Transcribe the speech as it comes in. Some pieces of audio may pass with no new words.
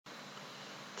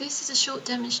This is a short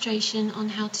demonstration on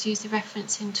how to use the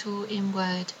referencing tool in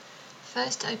Word.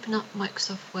 First, open up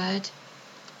Microsoft Word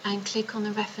and click on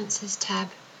the References tab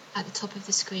at the top of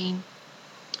the screen.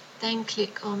 Then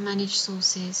click on Manage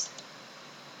Sources.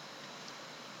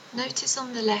 Notice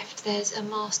on the left there's a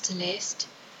master list.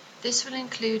 This will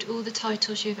include all the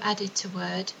titles you've added to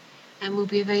Word and will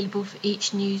be available for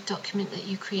each new document that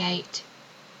you create.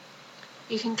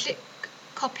 You can click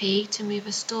Copy to move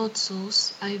a stored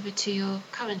source over to your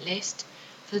current list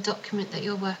for the document that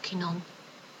you're working on.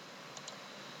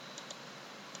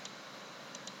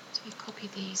 So we copy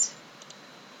these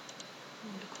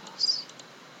all across.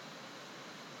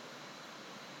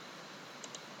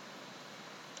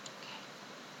 Okay.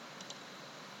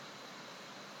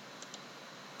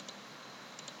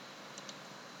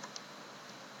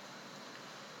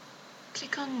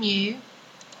 Click on New.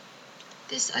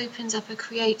 This opens up a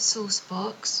Create Source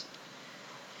box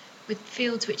with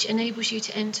fields which enables you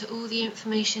to enter all the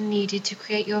information needed to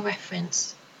create your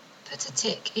reference. Put a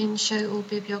tick in Show All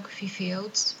Bibliography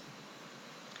Fields,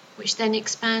 which then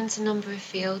expands the number of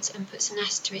fields and puts an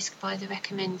asterisk by the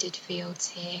recommended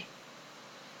fields here.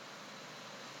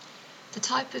 The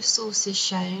type of source is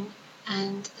shown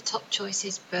and the top choice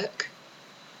is Book.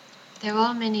 There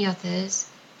are many others,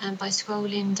 and by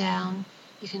scrolling down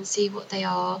you can see what they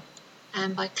are,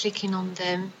 and by clicking on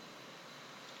them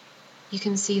you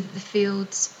can see that the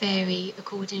fields vary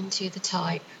according to the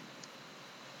type.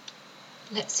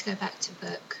 Let's go back to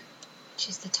Book, which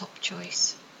is the top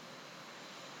choice.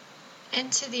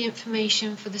 Enter the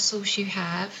information for the source you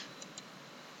have.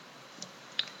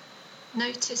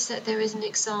 Notice that there is an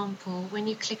example when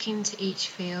you click into each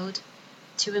field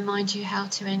to remind you how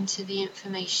to enter the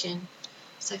information.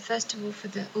 So first of all, for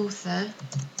the author,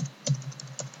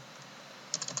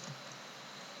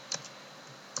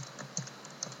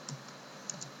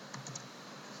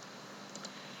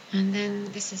 and then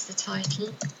this is the title,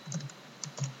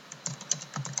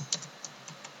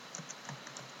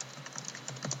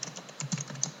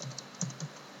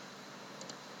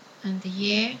 and the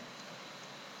year,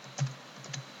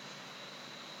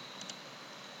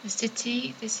 the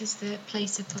city, this is the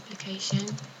place of publication,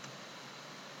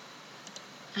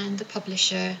 and the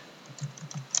publisher.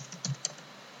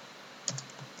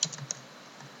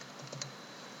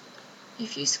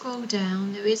 If you scroll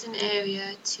down, there is an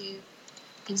area to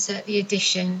insert the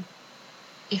edition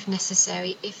if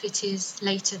necessary, if it is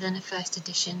later than a first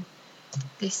edition.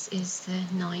 This is the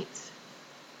 9th.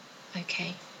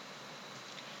 Okay.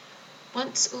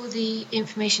 Once all the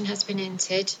information has been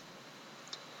entered,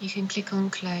 you can click on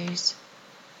Close.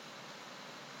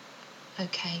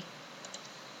 OK.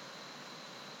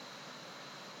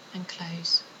 And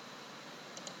Close.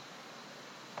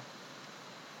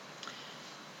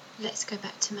 Let's go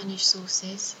back to Manage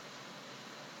Sources.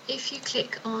 If you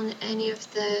click on any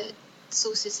of the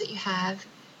sources that you have,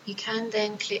 you can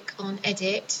then click on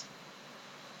Edit,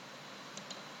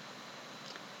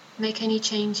 make any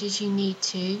changes you need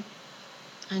to,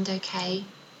 and OK,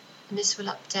 and this will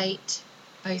update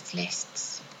both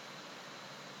lists.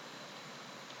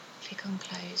 Click on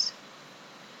Close.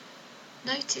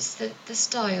 Notice that the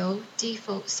style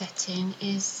default setting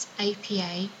is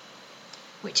APA,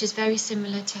 which is very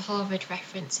similar to Harvard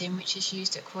referencing, which is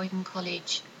used at Croydon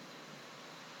College.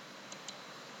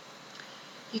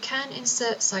 You can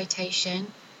insert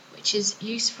citation, which is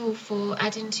useful for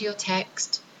adding to your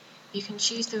text. You can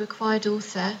choose the required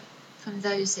author from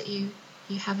those that you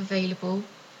have available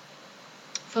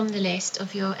from the list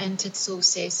of your entered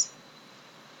sources.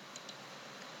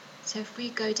 So if we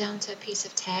go down to a piece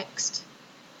of text,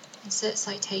 insert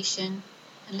citation,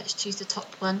 and let's choose the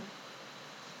top one.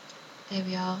 There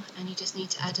we are, and you just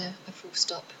need to add a full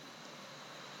stop.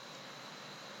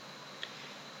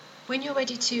 When you're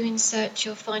ready to insert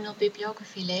your final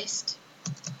bibliography list,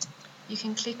 you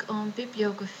can click on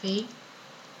Bibliography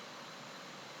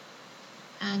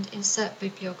and Insert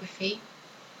Bibliography.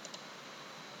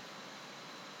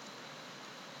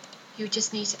 You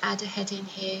just need to add a heading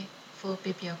here for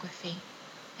bibliography,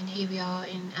 and here we are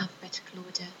in alphabetical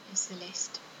order is the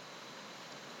list.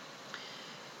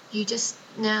 You just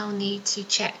now need to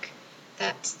check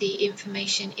that the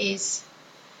information is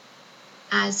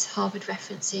as Harvard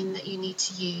referencing that you need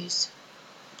to use.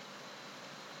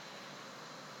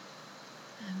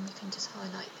 And we can just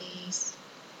highlight these.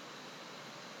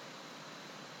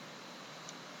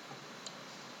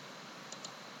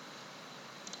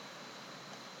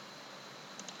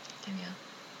 There we are.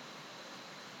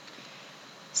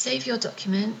 Save your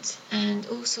document, and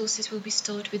all sources will be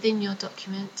stored within your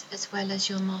document as well as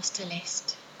your master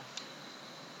list.